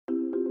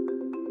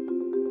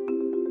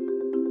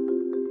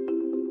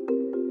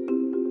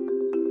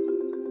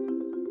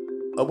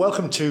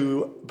Welcome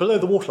to Below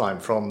the Waterline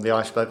from the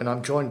Iceberg, and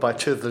I'm joined by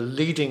two of the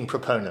leading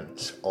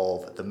proponents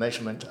of the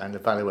measurement and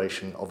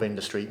evaluation of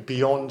industry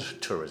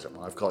beyond tourism.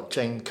 I've got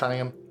Jane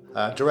Cunningham,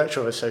 Director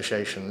of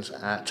Associations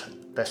at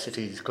Best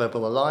Cities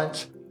Global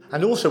Alliance,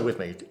 and also with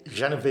me,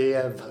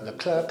 Geneviève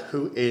Leclerc,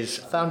 who is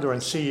founder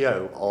and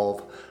CEO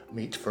of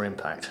Meet for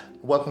Impact.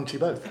 Welcome to you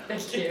both.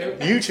 Thank you.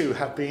 You two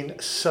have been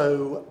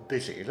so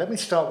busy. Let me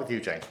start with you,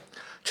 Jane.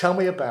 Tell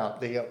me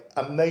about the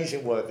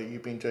amazing work that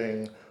you've been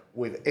doing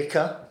with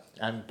ICA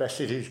and Best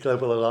Cities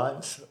Global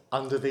Alliance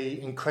under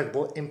the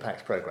Incredible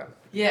Impact Programme.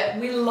 Yeah,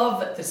 we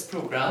love this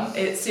programme.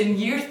 It's in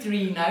year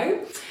 3 now,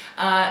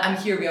 and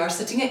here we are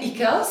sitting at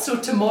ICA. So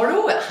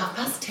tomorrow at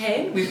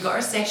 10:30 we've got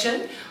our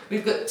session.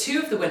 We've got 2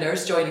 of the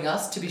winners joining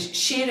us to be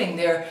sharing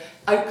their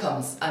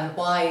outcomes and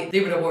why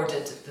they were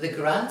awarded the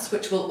grants,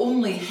 which will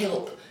only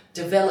help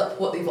develop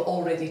what they've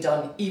already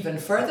done even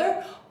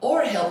further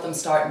or help them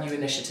start new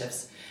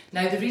initiatives.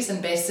 Now, the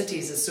reason Best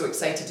Cities is so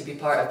excited to be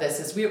part of this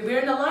is we're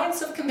an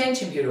alliance of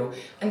Convention Bureau,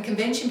 and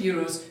Convention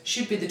Bureaus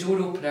should be the door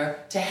opener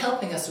to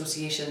helping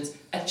associations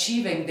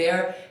achieving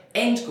their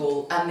end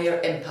goal and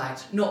their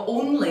impact, not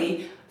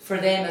only for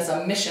them as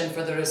a mission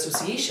for their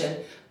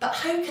association, but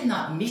how can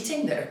that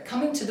meeting that are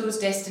coming to those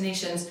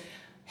destinations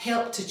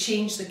help to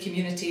change the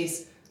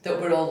communities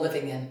that we're all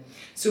living in.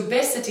 So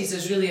Best Cities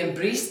has really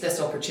embraced this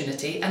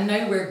opportunity, and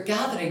now we're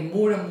gathering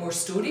more and more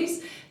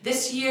stories.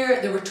 This year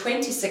there were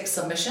 26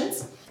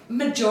 submissions,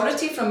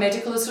 majority from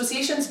medical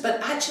associations, but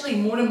actually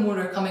more and more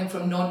are coming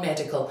from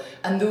non-medical,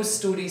 and those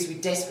stories we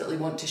desperately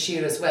want to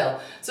share as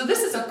well. So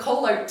this is a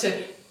call out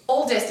to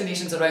all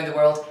destinations around the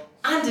world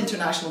and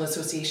international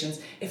associations.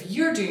 If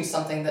you're doing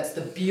something that's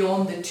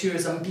beyond the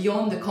tourism,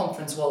 beyond the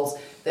conference walls,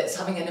 that's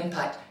having an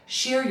impact,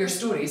 share your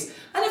stories.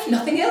 And if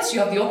nothing else, you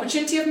have the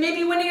opportunity of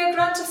maybe winning a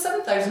grant of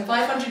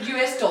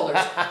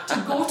 $7,500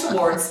 to go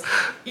towards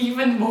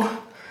even more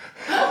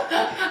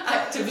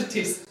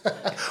activities.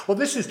 Well,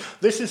 this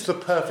is the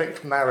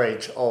perfect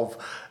marriage of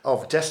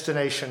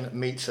destination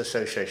meets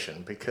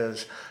association,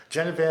 because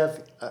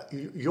Geneviève,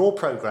 your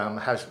program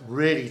has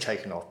really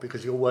taken off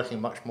because you're working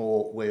much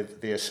more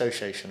with the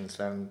associations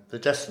than the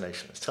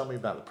destinations. Tell me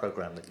about the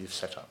program that you've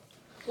set up.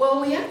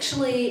 Well, we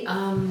actually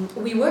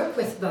we work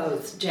with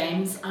both,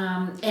 James,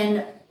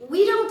 and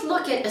we don't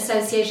look at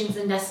associations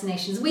and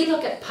destinations. We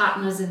look at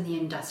partners in the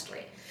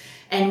industry.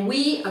 And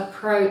we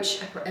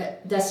approach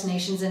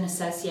destinations and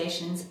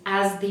associations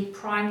as the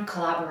prime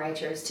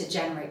collaborators to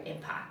generate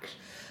impact.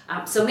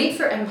 So Meet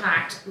for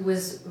Impact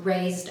was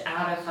raised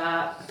out of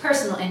a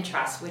personal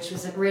interest, which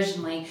was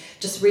originally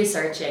just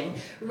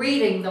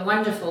reading the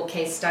wonderful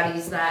case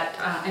studies that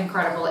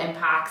Incredible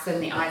Impacts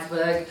and the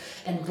Iceberg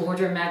and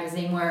Border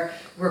magazine were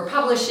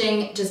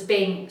publishing, just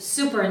being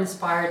super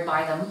inspired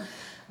by them,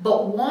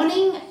 but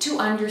wanting to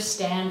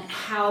understand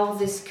how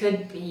this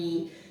could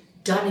be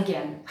done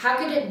again. How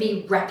could it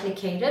be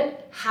replicated?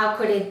 How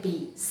could it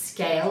be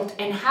scaled?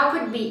 And how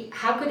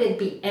could it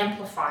be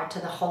amplified to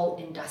the whole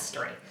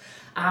industry?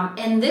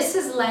 And this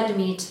has led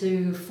me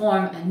to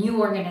form a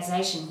new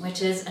organization,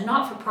 which is a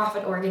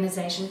not-for-profit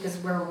organization, because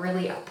we're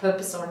really a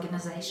purpose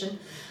organization.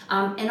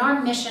 And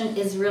our mission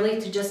is really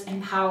to just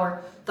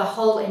empower the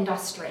whole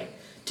industry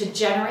to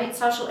generate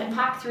social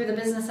impact through the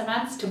business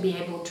events, to be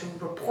able to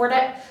report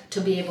it,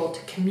 to be able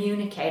to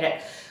communicate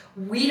it.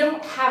 We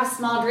don't have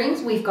small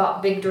dreams, we've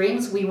got big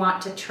dreams. We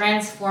want to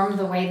transform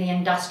the way the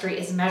industry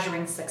is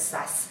measuring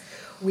success.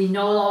 We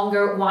no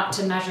longer want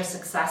to measure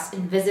success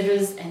in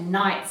visitors and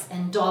nights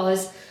and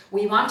dollars.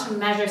 We want to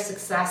measure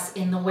success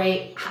in the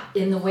way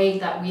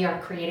that we are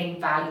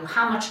creating value.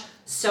 How much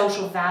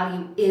social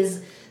value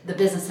is the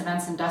business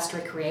events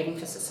industry creating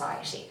for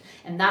society?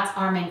 And that's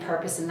our main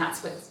purpose, and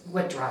that's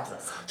what drives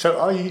us.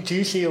 So do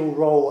you see your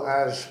role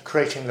as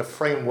creating the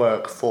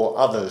framework for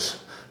others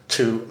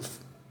to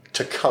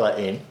colour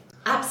in?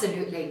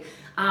 Absolutely.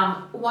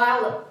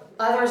 While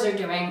others are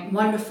doing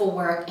wonderful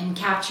work in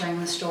capturing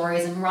the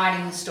stories and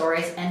writing the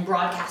stories and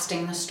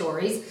broadcasting the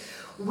stories,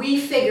 we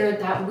figured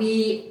that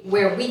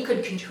where we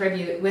could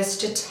contribute was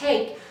to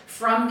take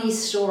from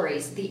these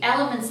stories the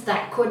elements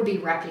that could be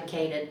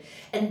replicated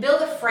and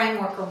build a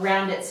framework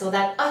around it so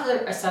that other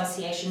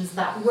associations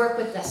that work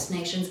with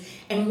destinations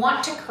and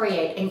want to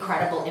create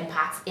incredible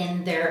impacts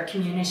in their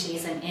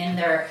communities and in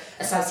their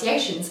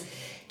associations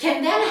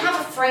can then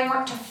have a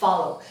framework to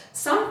follow,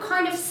 some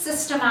kind of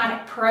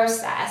systematic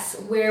process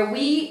where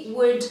we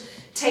would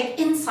take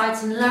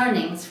insights and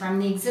learnings from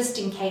the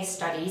existing case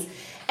studies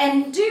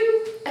and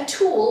do a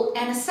tool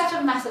and a set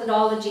of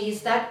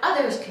methodologies that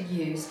others could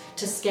use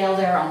to scale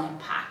their own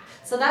impact.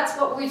 So that's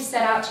what we've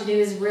set out to do,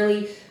 is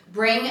really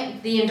bring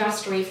the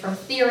industry from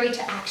theory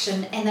to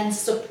action and then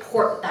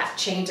support that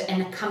change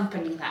and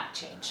accompany that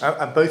change.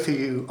 And both of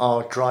you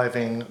are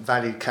driving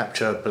value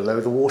capture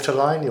below the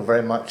waterline. You're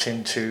very much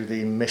into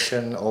the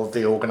mission of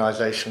the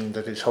organisation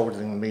that is holding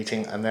the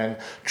meeting and then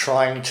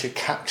trying to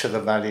capture the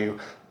value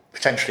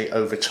potentially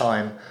over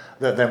time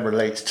that then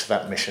relates to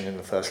that mission in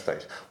the first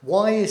place.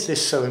 Why is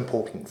this so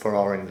important for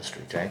our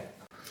industry, Jane?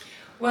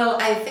 Well,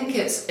 I think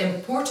it's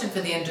important for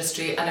the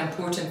industry and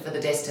important for the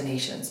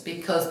destinations,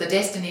 because the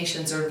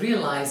destinations are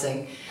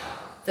realising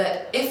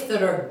that if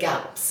there are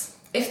gaps,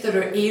 if there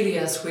are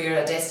areas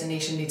where a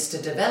destination needs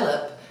to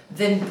develop,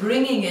 then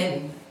bringing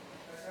in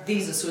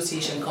these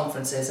association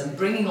conferences and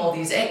bringing all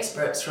these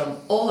experts from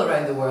all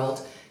around the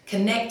world,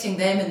 connecting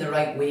them in the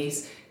right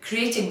ways,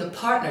 creating the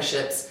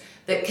partnerships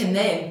that can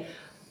then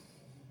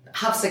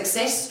have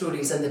success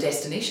stories in the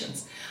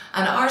destinations.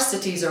 And our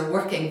cities are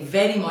working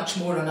very much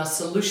more on a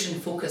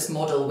solution-focused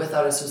model with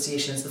our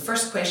associations. The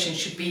first question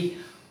should be,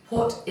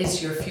 what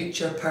is your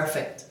future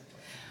perfect?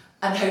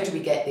 And how do we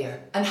get there?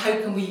 And how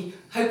can we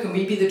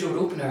be the door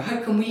opener?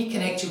 How can we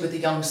connect you with the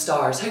young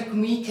stars? How can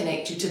we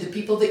connect you to the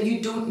people that you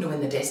don't know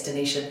in the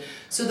destination,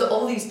 so that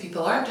all these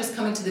people aren't just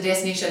coming to the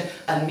destination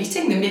and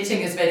meeting? The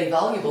meeting is very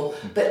valuable,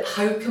 but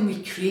how can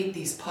we create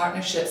these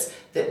partnerships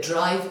that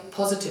drive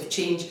positive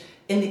change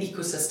in the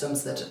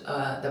ecosystems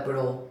that we're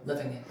all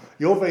living in?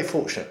 You're very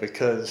fortunate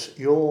because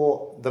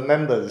you're the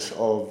members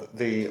of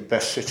the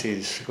Best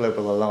Cities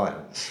Global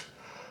Alliance.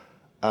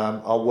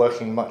 Are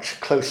working much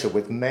closer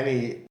with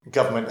many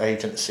government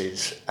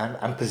agencies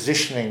and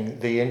positioning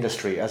the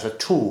industry as a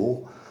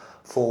tool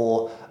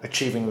for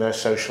achieving their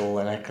social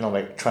and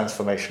economic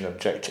transformation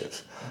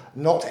objectives.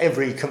 Not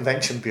every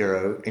convention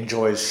bureau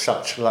enjoys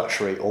such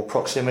luxury or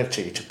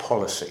proximity to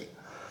policy.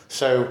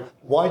 So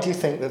why do you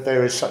think that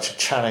there is such a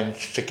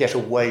challenge to get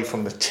away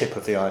from the tip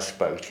of the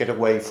iceberg, to get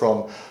away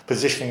from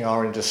positioning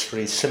our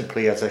industry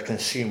simply as a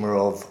consumer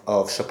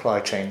of supply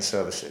chain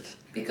services?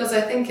 Because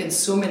I think in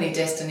so many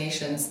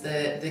destinations,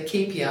 the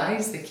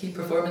KPIs, the key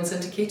performance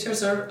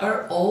indicators,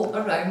 are all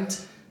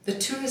around the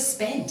tourist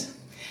spend.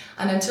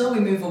 And until we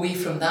move away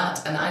from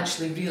that and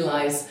actually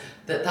realise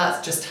that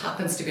that just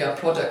happens to be a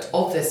product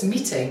of this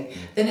meeting,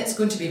 then it's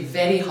going to be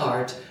very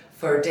hard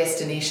for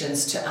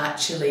destinations to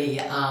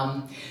actually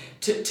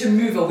to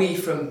move away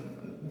from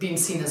being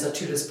seen as a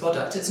tourist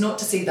product. It's not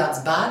to say that's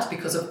bad,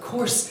 because of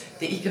course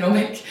the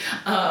economic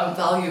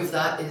value of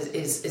that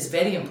is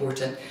very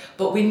important,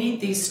 but we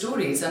need these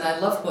stories. And I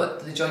love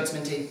what the Joint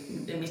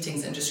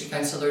Meetings Industry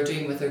Council are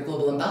doing with their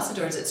global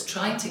ambassadors. It's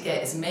trying to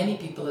get as many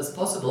people as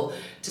possible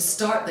to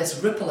start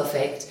this ripple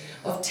effect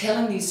of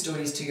telling these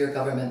stories to your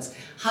governments,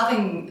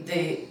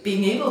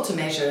 being able to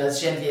measure,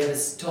 as Genevieve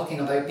is talking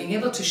about, being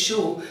able to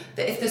show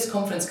that if this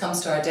conference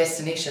comes to our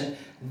destination,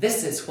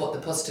 this is what the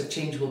positive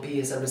change will be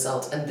as a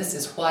result, and this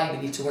is why we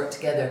need to work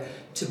together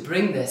to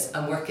bring this,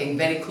 and working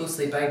very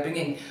closely by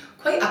bringing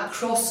quite a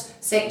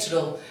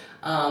cross-sectoral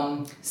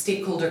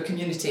stakeholder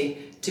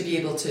community to be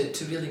able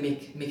to really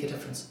make a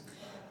difference.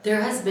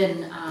 There has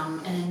been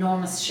an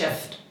enormous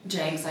shift,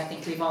 James. I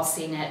think we've all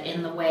seen it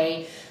in the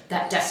way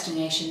that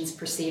destinations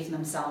perceive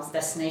themselves,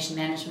 destination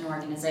management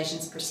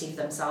organizations perceive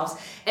themselves,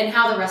 and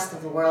how the rest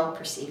of the world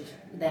perceive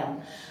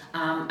them.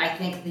 I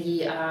think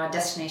the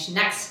Destination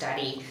Next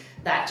study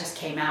that just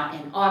came out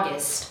in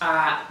August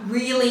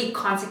really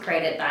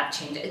consecrated that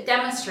change. It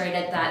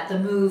demonstrated that the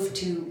move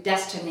to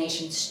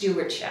destination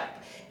stewardship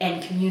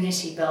and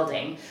community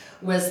building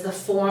was the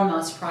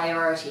foremost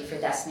priority for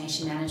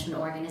destination management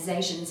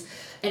organizations.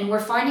 And we're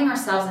finding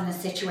ourselves in the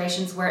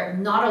situations where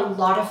not a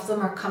lot of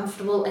them are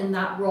comfortable in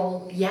that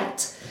role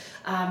yet.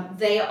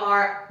 They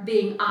are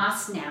being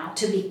asked now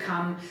to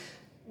become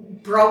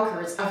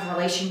brokers of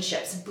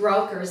relationships,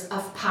 brokers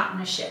of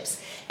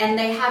partnerships, and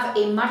they have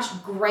a much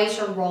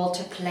greater role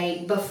to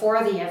play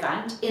before the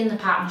event in the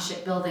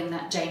partnership building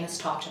that Jane has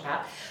talked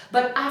about,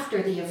 but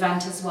after the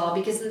event as well,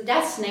 because the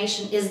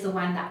destination is the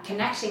one that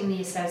connecting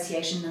the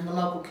association and the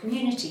local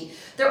community.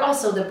 They're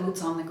also the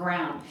boots on the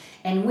ground,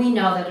 and we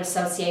know that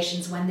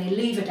associations, when they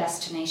leave a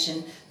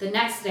destination the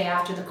next day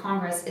after the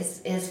Congress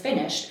is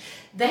finished,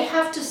 they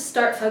have to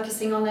start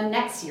focusing on the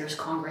next year's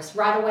Congress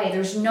right away.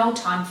 There's no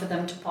time for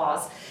them to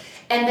pause.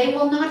 And they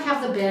will not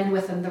have the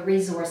bandwidth and the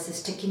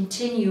resources to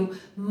continue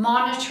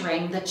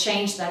monitoring the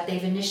change that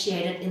they've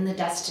initiated in the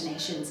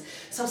destinations.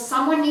 So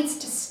someone needs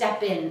to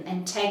step in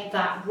and take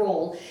that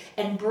role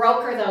and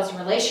broker those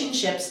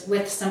relationships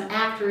with some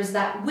actors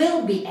that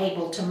will be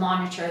able to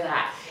monitor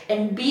that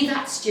and be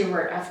that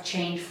steward of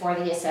change for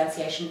the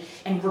association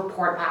and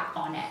report back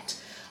on it.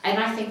 And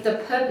I think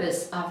the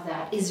purpose of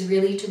that is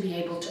really to be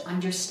able to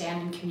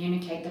understand and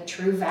communicate the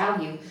true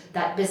value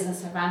that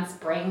business events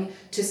bring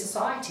to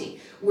society.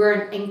 We're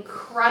an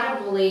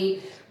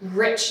incredibly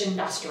rich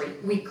industry.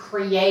 We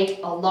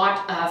create a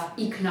lot of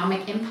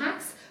economic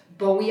impacts,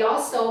 but we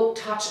also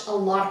touch a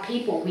lot of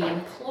people. We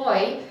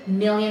employ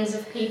millions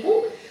of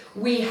people.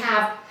 We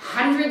have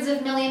hundreds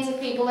of millions of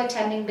people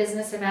attending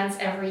business events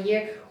every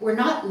year. We're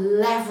not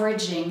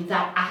leveraging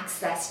that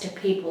access to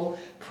people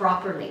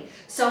properly.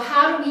 So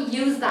how do we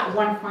use that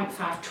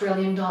 $1.5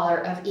 trillion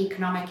of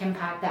economic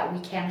impact that we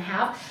can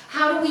have?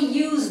 How do we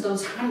use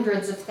those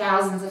hundreds of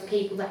thousands of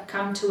people that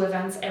come to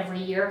events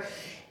every year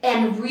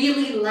and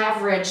really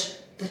leverage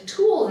the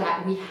tool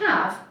that we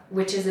have,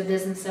 which is a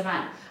business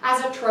event,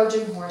 as a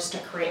Trojan horse to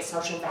create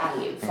social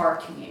value for our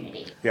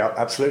community? Yeah,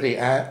 absolutely.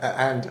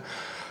 And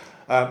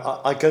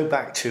I go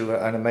back to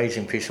an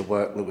amazing piece of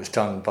work that was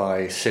done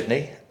by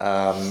Sydney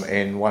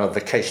in one of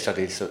the case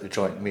studies that the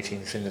Joint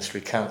Meetings Industry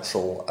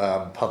Council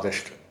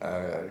published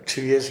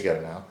 2 years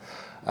ago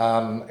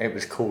now. It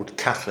was called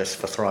Catalyst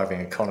for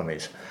Thriving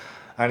Economies.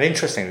 And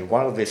interestingly,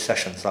 one of the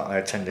sessions that I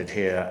attended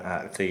here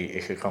at the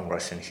ICA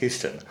Congress in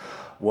Houston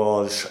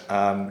was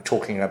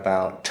talking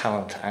about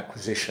talent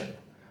acquisition.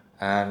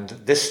 And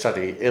this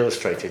study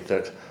illustrated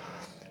that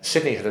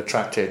Sydney had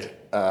attracted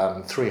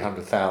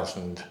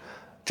 300,000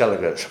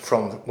 delegates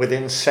from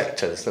within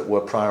sectors that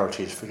were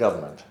priorities for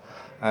government.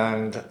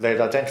 And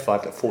they'd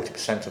identified that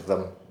 40% of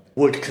them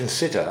would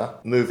consider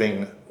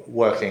moving,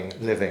 working,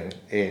 living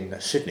in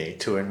Sydney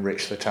to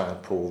enrich the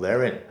talent pool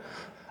therein.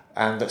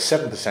 And that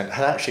 7%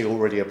 had actually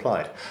already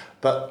applied.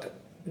 But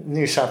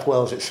New South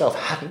Wales itself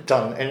hadn't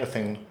done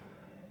anything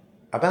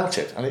about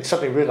it. And it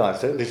suddenly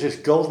realised that there's this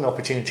golden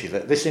opportunity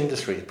that this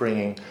industry is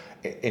bringing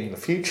in the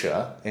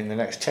future, in the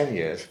next 10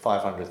 years,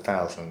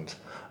 500,000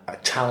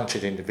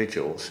 talented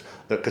individuals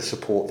that could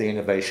support the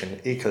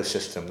innovation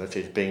ecosystem that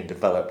is being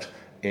developed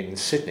in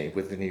Sydney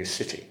with the new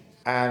city.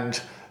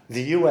 And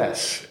the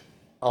US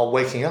are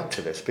waking up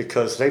to this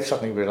because they've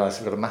suddenly realised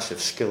they've got a massive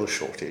skill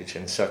shortage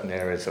in certain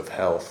areas of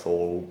health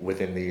or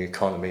within the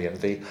economy, and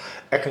the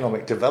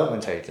economic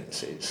development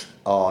agencies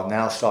are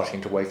now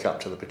starting to wake up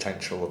to the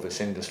potential of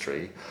this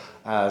industry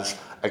as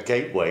a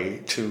gateway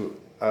to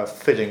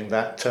filling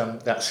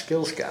that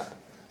skills gap.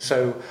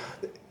 So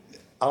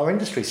our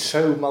industry is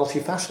so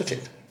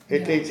multifaceted.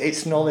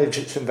 It's knowledge,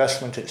 it's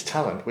investment, it's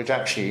talent, which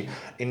actually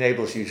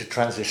enables you to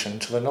transition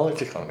to the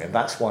knowledge economy. And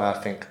that's why I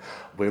think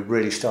we're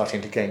really starting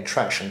to gain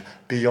traction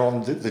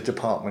beyond the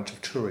Department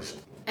of Tourism.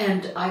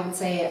 And I would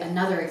say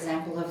another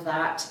example of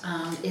that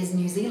is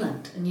New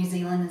Zealand. New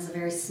Zealand is a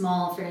very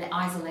small, fairly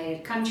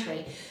isolated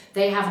country.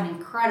 They have an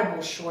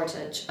incredible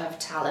shortage of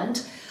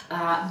talent.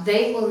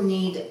 They will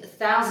need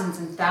thousands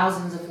and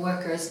thousands of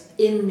workers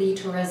in the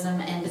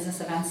tourism and business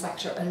event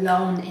sector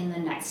alone in the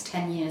next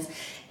 10 years.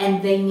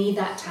 And they need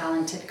that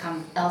talent to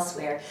come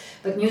elsewhere.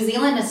 But New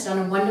Zealand has done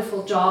a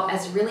wonderful job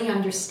as really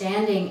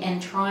understanding and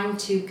trying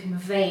to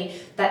convey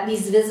that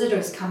these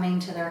visitors coming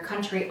to their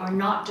country are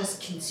not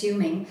just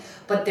consuming,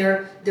 but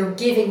they're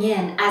giving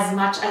in as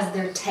much as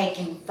they're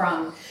taking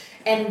from.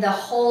 And the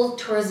whole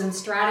tourism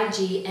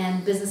strategy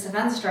and business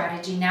event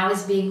strategy now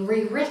is being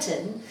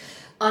rewritten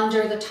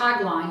under the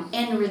tagline,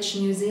 Enrich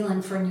New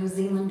Zealand for New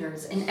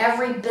Zealanders. And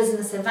every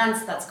business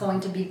event that's going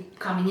to be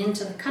coming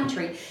into the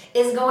country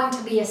is going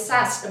to be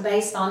assessed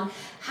based on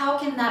how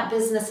can that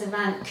business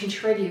event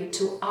contribute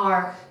to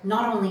our,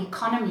 not only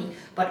economy,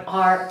 but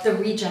the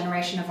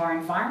regeneration of our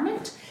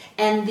environment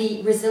and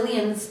the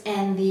resilience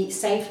and the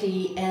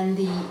safety and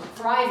the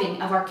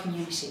thriving of our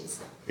communities.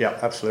 Yeah,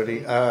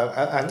 absolutely.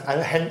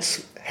 And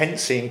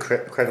hence the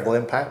incredible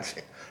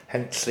impact.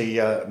 Hence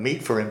the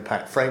Meet for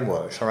Impact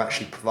frameworks are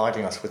actually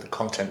providing us with the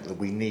content that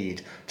we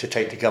need to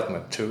take to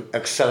government to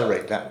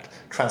accelerate that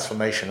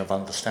transformation of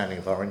understanding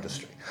of our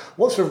industry.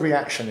 What sort of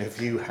reaction have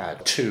you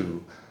had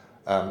to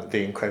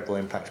the Incredible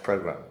Impact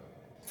Programme?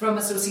 From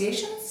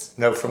associations?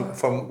 No,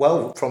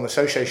 from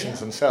associations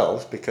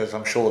themselves, because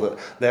I'm sure that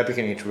they're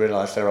beginning to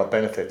realise there are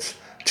benefits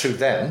to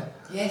them.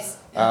 Yes.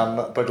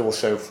 But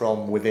also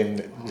from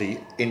within the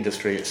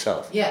industry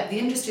itself. Yeah, the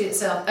industry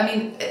itself. I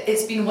mean,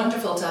 it's been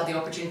wonderful to have the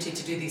opportunity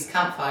to do these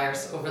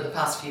campfires over the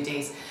past few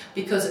days,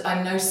 because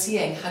I'm now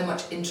seeing how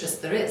much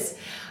interest there is.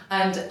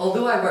 And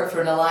although I work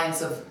for an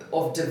alliance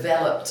of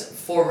developed,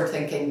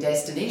 forward-thinking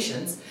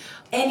destinations,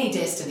 any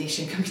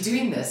destination can be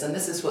doing this, and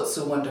this is what's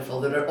so wonderful.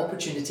 There are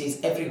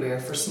opportunities everywhere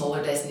for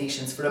smaller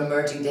destinations, for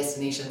emerging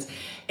destinations.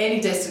 Any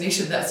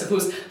destination that I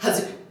suppose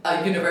has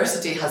a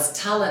university, has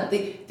talent,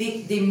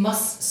 they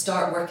must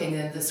start working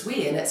in this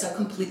way, and it's a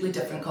completely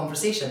different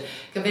conversation.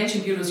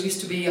 Convention bureaus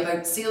used to be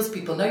about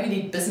salespeople. Now you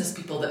need business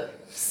people that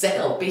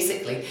sell,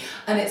 basically,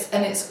 and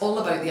it's all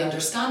about the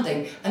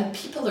understanding, and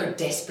people are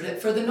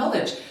desperate for the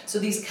knowledge. So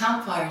these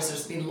campfires,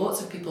 there's been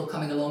lots of people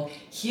coming along,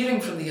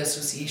 hearing from the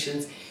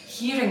associations,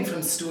 hearing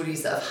from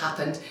stories that have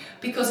happened,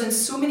 because in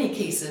so many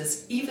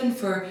cases, even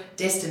for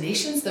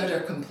destinations that are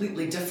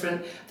completely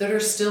different, there are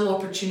still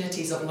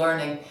opportunities of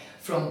learning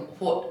from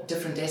what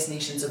different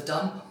destinations have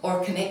done,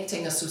 or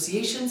connecting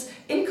associations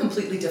in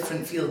completely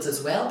different fields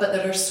as well. But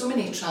there are so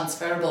many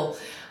transferable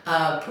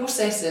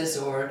processes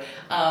or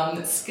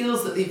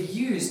skills that they've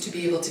used to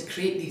be able to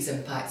create these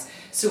impacts.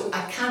 So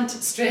I can't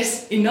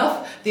stress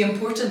enough the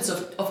importance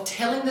of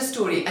telling the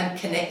story and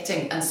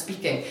connecting and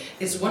speaking.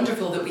 It's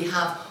wonderful that we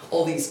have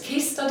all these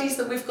case studies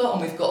that we've got,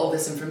 and we've got all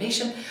this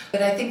information,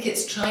 but I think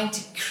it's trying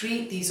to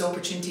create these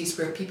opportunities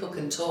where people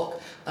can talk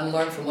and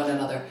learn from one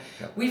another.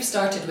 Yep. We've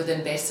started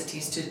within Best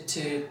Cities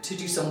to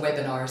do some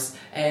webinars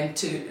and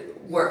to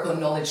work on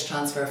knowledge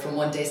transfer from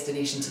one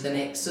destination to the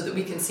next, so that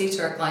we can say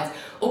to our clients,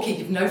 okay,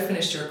 you've now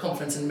finished your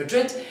conference in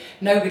Madrid,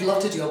 now we'd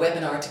love to do a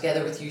webinar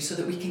together with you so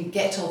that we can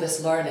get all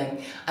this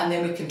learning, and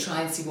then we can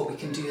try and see what we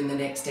can do in the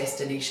next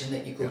destination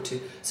that you go to.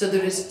 So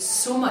there is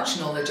so much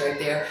knowledge out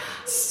there,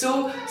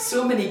 so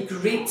many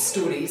great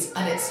stories,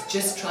 and it's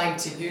just trying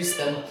to use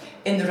them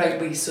in the right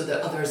way so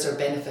that others are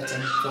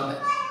benefiting from it?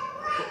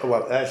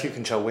 Well, as you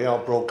can tell, we are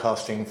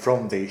broadcasting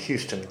from the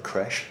Houston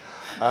creche.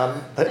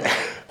 But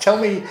tell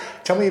me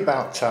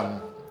about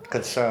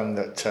concern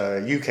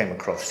that you came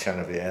across,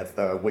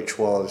 Genevieve, which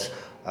was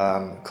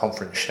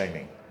conference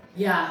shaming.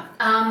 Yeah.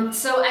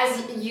 So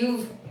as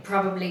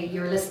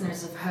your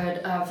listeners have heard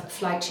of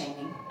flight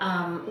shaming,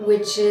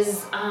 which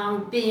is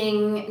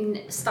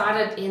being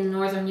started in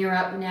Northern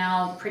Europe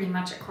now pretty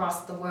much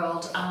across the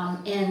world.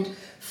 And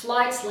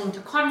flights linked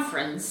to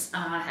conference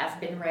have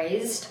been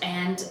raised,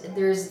 and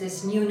there's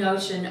this new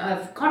notion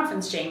of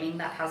conference shaming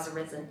that has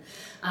arisen.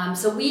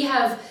 So we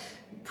have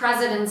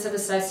presidents of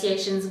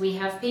associations, we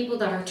have people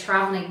that are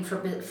traveling for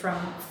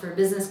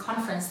business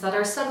conference that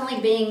are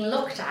suddenly being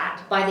looked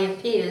at by their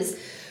peers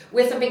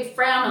with a big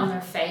frown on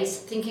their face,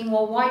 thinking,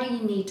 well, why do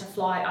you need to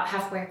fly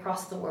halfway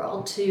across the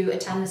world to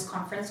attend this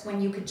conference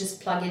when you could just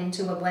plug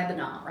into a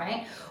webinar,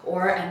 right?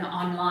 Or an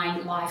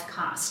online live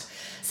cast.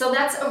 So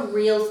that's a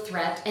real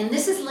threat. And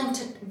this is linked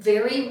to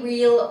very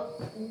real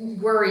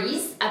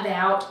worries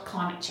about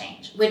climate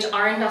change, which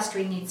our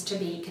industry needs to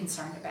be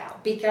concerned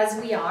about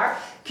because we are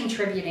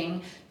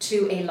contributing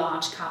to a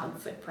large carbon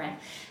footprint.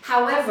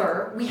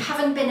 However, we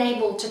haven't been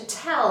able to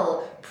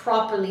tell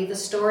properly the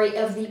story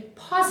of the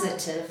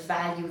positive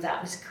value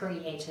that was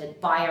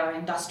created by our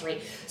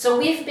industry. So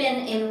we've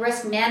been in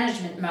risk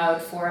management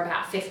mode for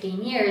about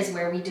 15 years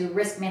where we do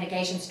risk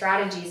mitigation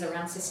strategies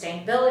around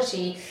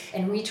sustainability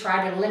and we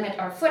try to limit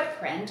our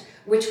footprint,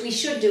 which we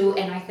should do,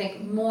 and I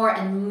think more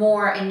and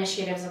more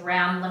initiatives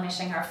around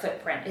limiting our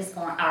footprint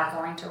are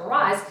going to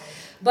arise.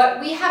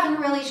 But we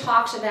haven't really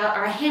talked about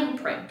our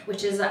handprint,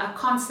 which is a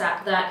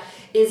concept that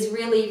is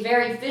really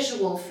very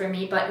visual for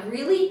me, but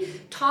really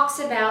talks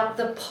about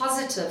the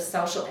positive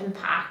social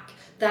impact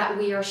that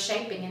we are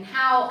shaping and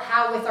how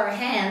with our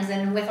hands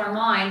and with our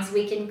minds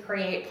we can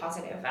create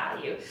positive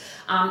value.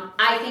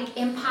 I think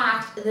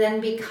impact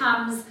then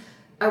becomes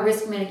a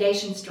risk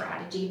mitigation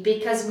strategy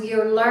because we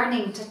are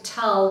learning to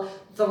tell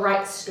the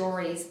right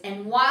stories,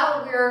 and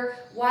while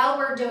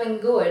we're doing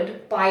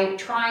good by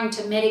trying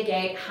to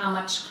mitigate how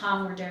much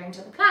harm we're doing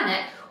to the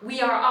planet,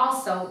 we are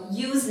also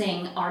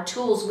using our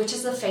tools, which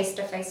is a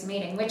face-to-face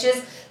meeting, which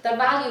is the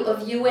value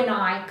of you and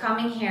I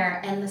coming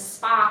here and the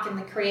spark and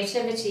the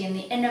creativity and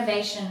the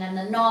innovation and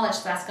the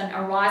knowledge that's going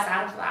to arise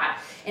out of that.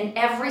 And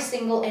every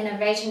single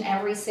innovation,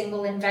 every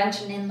single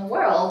invention in the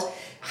world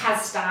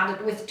has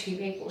started with two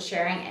people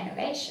sharing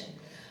innovation.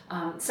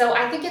 So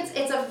I think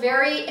it's a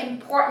very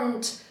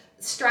important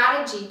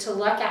strategy to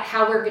look at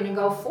how we're going to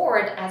go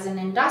forward as an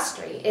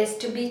industry is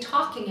to be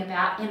talking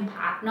about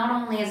impact, not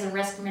only as a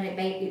risk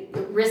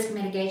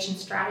mitigation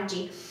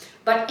strategy,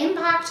 but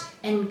impact,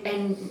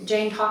 and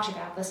Jane talked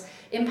about this,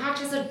 impact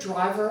as a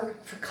driver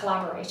for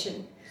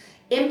collaboration,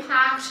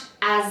 impact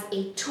as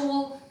a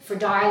tool for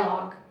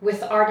dialogue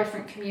with our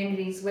different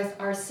communities, with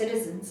our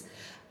citizens.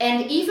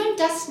 And even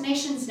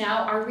destinations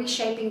now are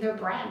reshaping their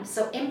brand.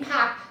 So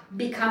impact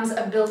becomes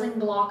a building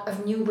block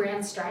of new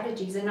brand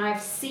strategies. And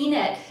I've seen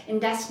it in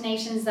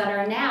destinations that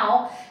are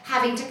now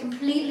having to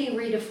completely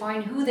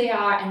redefine who they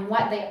are and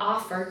what they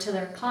offer to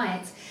their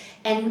clients.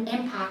 And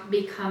impact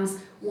becomes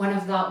one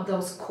of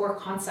those core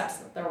concepts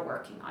that they're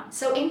working on.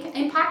 So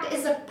impact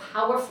is a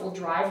powerful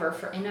driver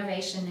for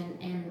innovation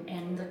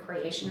and the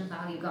creation of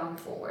value going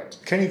forward.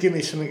 Can you give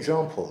me some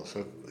examples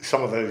of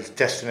some of those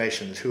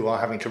destinations who are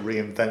having to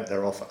reinvent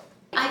their offer?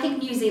 I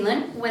think New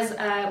Zealand was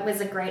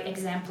a great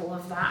example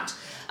of that.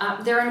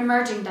 They're an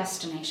emerging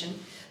destination.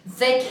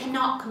 They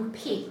cannot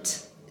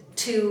compete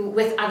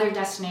with other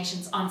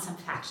destinations on some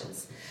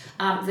factors.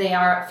 They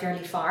are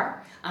fairly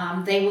far.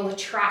 They will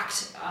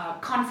attract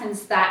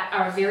conferences that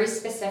are very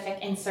specific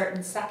in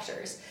certain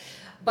sectors.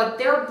 But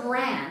their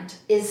brand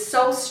is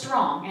so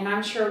strong, and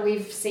I'm sure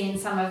we've seen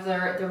some of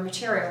their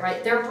material,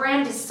 right? Their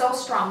brand is so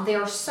strong. They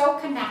are so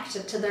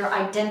connected to their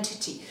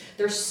identity.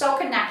 They're so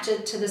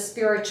connected to the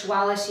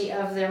spirituality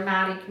of their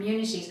Māori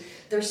communities.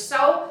 They're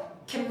so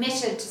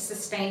committed to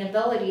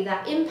sustainability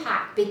that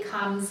impact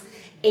becomes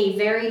a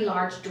very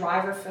large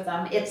driver for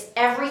them. It's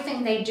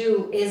everything they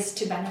do is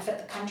to benefit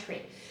the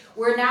country.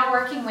 We're now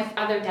working with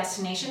other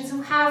destinations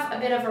who have a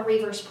bit of a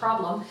reverse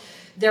problem.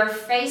 They're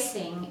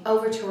facing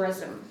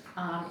over-tourism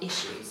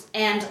issues,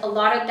 and a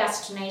lot of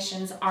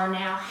destinations are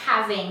now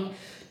having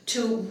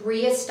to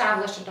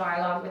re-establish a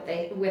dialogue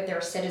with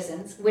their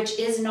citizens, which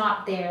is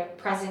not there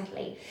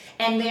presently.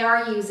 And they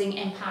are using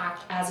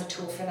impact as a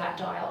tool for that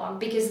dialogue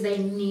because they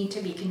need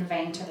to be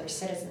conveying to their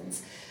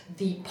citizens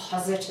the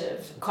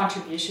positive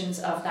contributions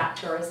of that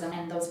tourism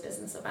and those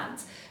business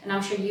events. And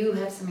I'm sure you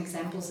have some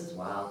examples as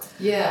well.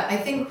 Yeah, I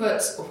think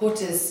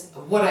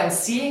what I'm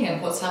seeing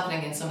and what's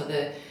happening in some of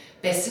the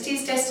best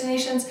cities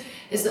destinations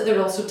is that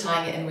they're also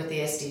tying it in with the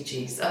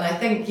SDGs. And I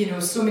think,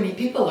 so many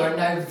people are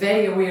now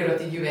very aware of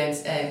the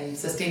UN's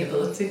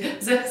Sustainable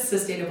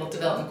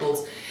Development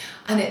Goals.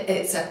 And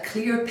it's a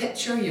clear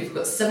picture. You've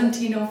got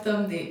 17 of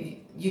them.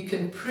 You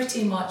can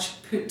pretty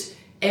much put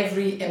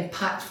every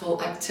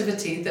impactful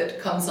activity that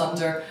comes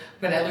under,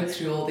 when I look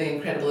through all the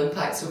incredible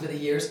impacts over the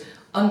years,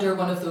 under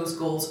one of those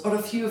goals or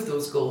a few of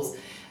those goals.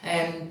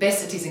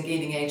 Best Cities and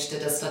Gaining Edge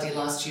did a study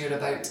last year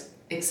about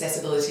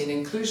accessibility and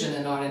inclusion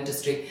in our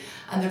industry,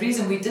 and the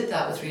reason we did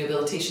that with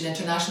Rehabilitation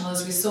International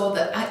is we saw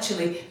that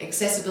actually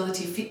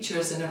accessibility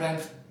features in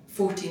around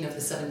 14 of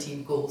the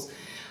 17 goals.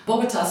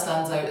 Bogota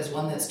stands out as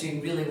one that's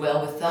doing really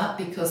well with that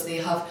because they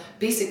have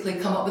basically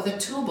come up with a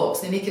toolbox.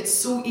 They make it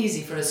so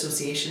easy for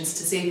associations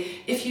to say,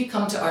 if you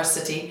come to our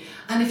city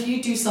and if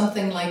you do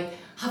something like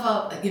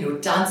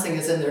dancing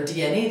is in their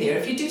DNA there.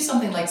 If you do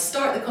something like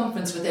start the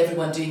conference with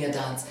everyone doing a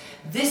dance,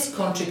 this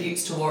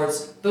contributes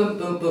towards boom,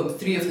 boom, boom,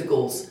 3 of the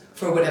goals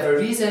for whatever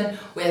reason,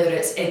 whether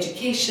it's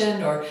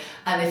education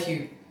and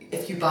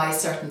if you buy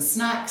certain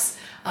snacks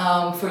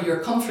for your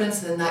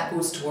conference, then that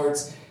goes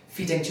towards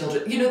feeding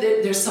children.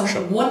 There's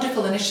some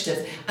wonderful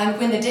initiatives, and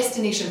when the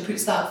destination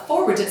puts that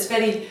forward,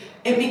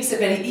 it makes it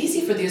very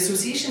easy for the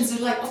associations.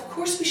 They're like, of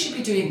course we should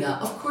be doing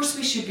that. Of course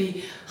we should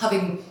be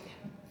having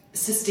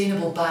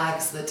sustainable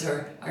bags that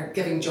are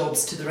giving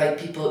jobs to the right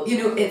people.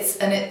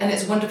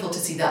 It's wonderful to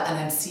see that, and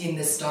I'm seeing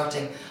this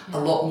starting a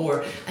lot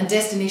more. And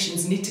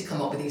destinations need to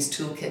come up with these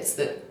toolkits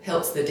that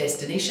helps the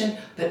destination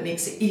but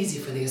makes it easy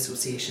for the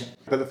association.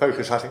 But the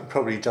focus, I think,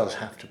 probably does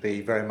have to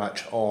be very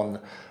much on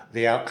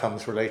the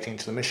outcomes relating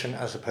to the mission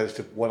as opposed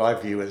to what I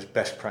view as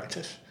best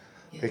practice,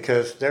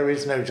 because there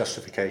is no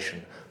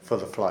justification for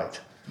the flight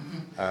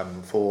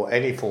for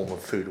any form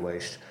of food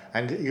waste,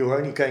 and you're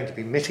only going to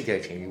be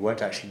mitigating, you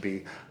won't actually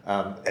be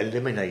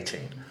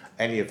eliminating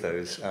any of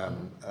those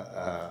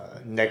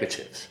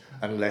negatives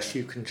unless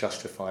you can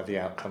justify the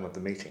outcome of the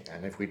meeting.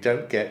 And if we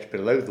don't get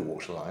below the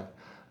waterline,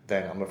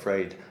 then I'm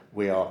afraid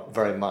we are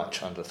very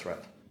much under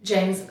threat.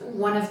 James,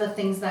 one of the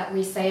things that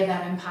we say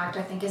about impact,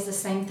 I think, is the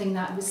same thing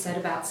that was said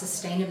about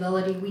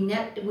sustainability.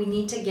 We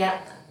need to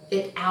get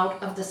it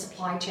out of the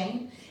supply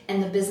chain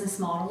and the business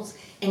models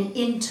and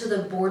into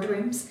the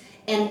boardrooms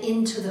and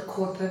into the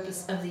core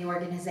purpose of the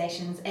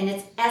organizations. And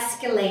it's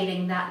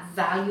escalating that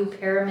value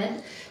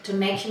pyramid to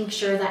making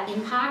sure that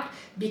impact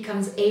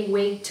becomes a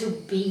way to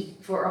be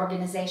for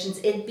organizations.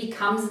 It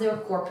becomes their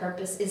core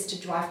purpose is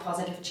to drive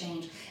positive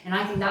change. And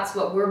I think that's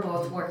what we're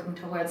both working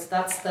towards.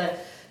 That's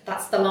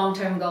the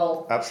long-term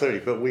goal. Absolutely,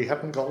 but we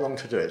haven't got long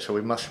to do it, so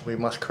we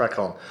must crack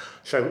on.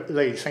 So,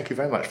 ladies, thank you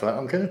very much for that.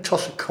 I'm going to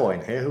toss a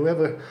coin here.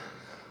 Whoever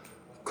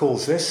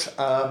calls this,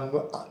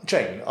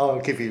 Jane,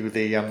 I'll give you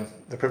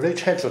the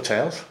privilege. Heads or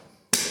tails?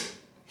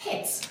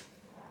 Heads.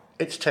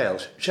 It's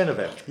tails.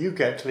 Genevieve, you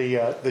get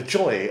the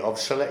joy of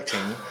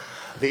selecting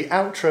the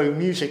outro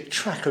music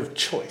track of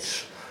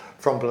choice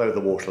from Below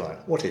the Waterline.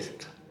 What is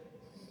it?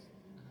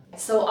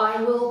 So I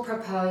will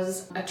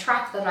propose a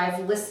track that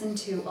I've listened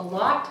to a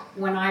lot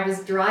when I was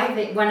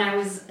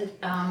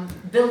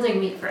building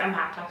Meat for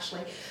Impact,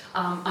 actually.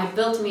 I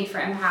built Meat for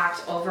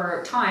Impact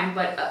over time,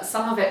 but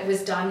some of it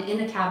was done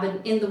in a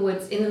cabin, in the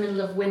woods, in the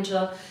middle of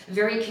winter,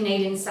 very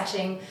Canadian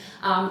setting.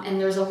 And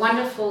there's a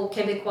wonderful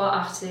Quebecois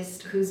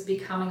artist who's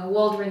becoming a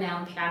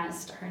world-renowned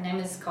pianist. Her name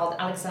is called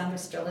Alexandra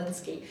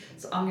Strelinsky.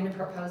 So I'm going to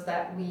propose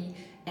that we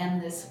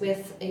end this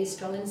with a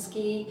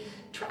Strelinsky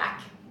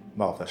track.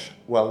 Marvellous.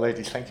 Well,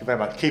 ladies, thank you very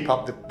much. Keep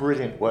up the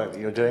brilliant work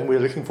that you're doing. We're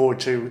looking forward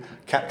to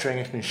capturing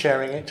it and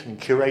sharing it and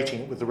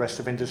curating it with the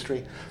rest of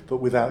industry. But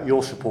without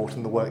your support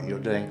and the work you're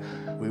doing,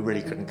 we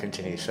really couldn't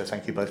continue. So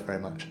thank you both very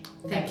much.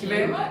 Thank you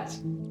very much.